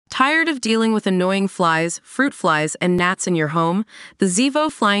Tired of dealing with annoying flies, fruit flies, and gnats in your home? The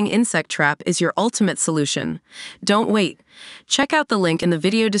Zevo Flying Insect Trap is your ultimate solution. Don't wait. Check out the link in the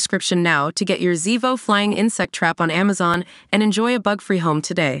video description now to get your Zevo Flying Insect Trap on Amazon and enjoy a bug-free home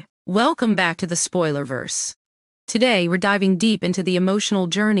today. Welcome back to the Spoilerverse. Today, we're diving deep into the emotional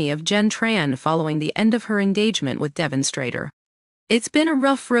journey of Jenn Tran following the end of her engagement with Devin Strader. It's been a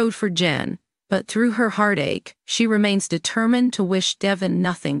rough road for Jenn, but through her heartache, she remains determined to wish Devin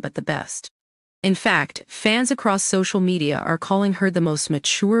nothing but the best. In fact, fans across social media are calling her the most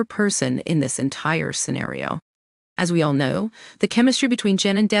mature person in this entire scenario. As we all know, the chemistry between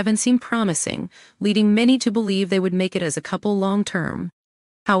Jenn and Devin seemed promising, leading many to believe they would make it as a couple long-term.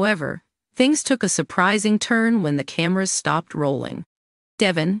 However, things took a surprising turn when the cameras stopped rolling.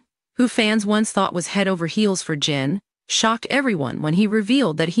 Devin, who fans once thought was head over heels for Jenn, shocked everyone when he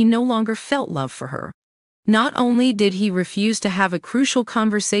revealed that he no longer felt love for her. Not only did he refuse to have a crucial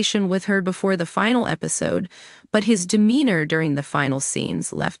conversation with her before the final episode, but his demeanor during the final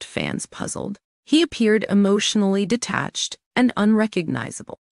scenes left fans puzzled. He appeared emotionally detached and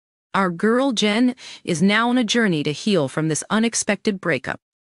unrecognizable. Our girl Jenn is now on a journey to heal from this unexpected breakup.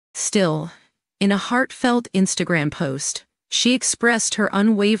 Still, in a heartfelt Instagram post, she expressed her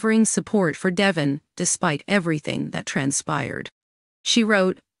unwavering support for Devin despite everything that transpired. She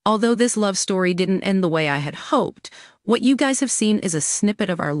wrote, "Although this love story didn't end the way I had hoped, what you guys have seen is a snippet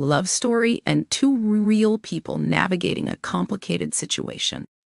of our love story and two real people navigating a complicated situation.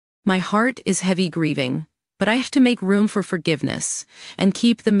 My heart is heavy grieving, but I have to make room for forgiveness and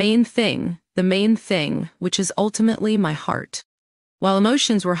keep the main thing, which is ultimately my heart. While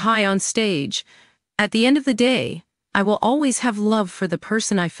emotions were high on stage, at the end of the day, I will always have love for the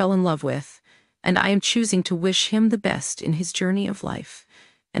person I fell in love with, and I am choosing to wish him the best in his journey of life,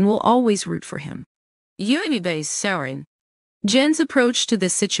 and will always root for him." Jenn's approach to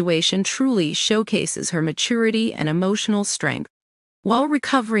this situation truly showcases her maturity and emotional strength. While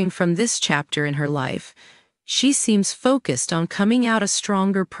recovering from this chapter in her life, she seems focused on coming out a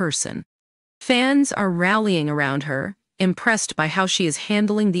stronger person. Fans are rallying around her, impressed by how she is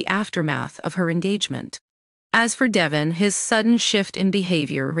handling the aftermath of her engagement. As for Devin, his sudden shift in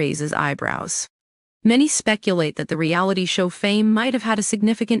behavior raises eyebrows. Many speculate that the reality show fame might have had a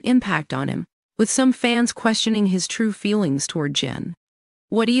significant impact on him, with some fans questioning his true feelings toward Jenn.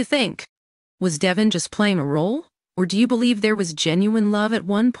 What do you think? Was Devin just playing a role, or do you believe there was genuine love at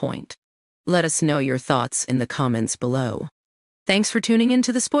one point? Let us know your thoughts in the comments below. Thanks for tuning in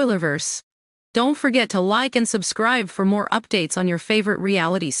to the Spoilerverse. Don't forget to like and subscribe for more updates on your favorite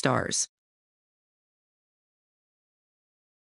reality stars.